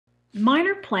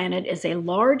Minor planet is a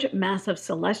large, massive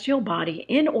celestial body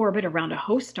in orbit around a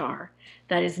host star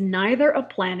that is neither a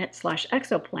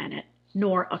planet/exoplanet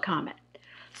nor a comet.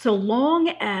 So long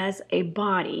as a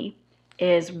body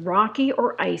is rocky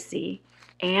or icy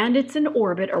and it's in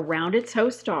orbit around its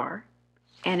host star,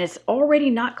 and it's already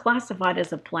not classified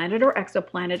as a planet or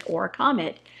exoplanet or a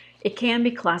comet, it can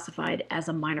be classified as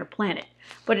a minor planet,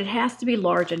 but it has to be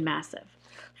large and massive.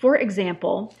 For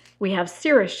example, we have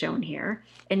Sirius shown here,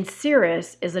 and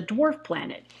Sirius is a dwarf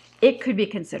planet. It could be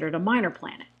considered a minor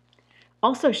planet.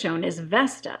 Also shown is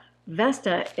Vesta.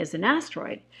 Vesta is an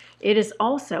asteroid. It is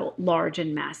also large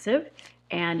and massive,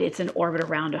 and it's in orbit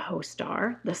around a host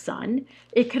star, the Sun.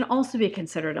 It can also be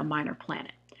considered a minor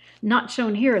planet. Not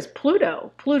shown here is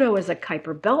Pluto. Pluto is a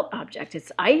Kuiper belt object.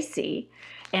 It's icy,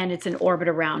 and it's in orbit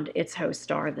around its host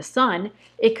star, the Sun.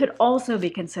 It could also be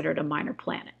considered a minor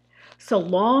planet. So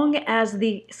long as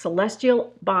the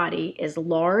celestial body is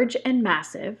large and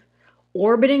massive,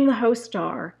 orbiting the host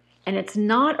star, and it's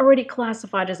not already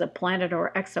classified as a planet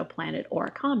or exoplanet or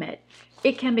a comet,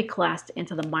 it can be classed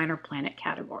into the minor planet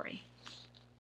category.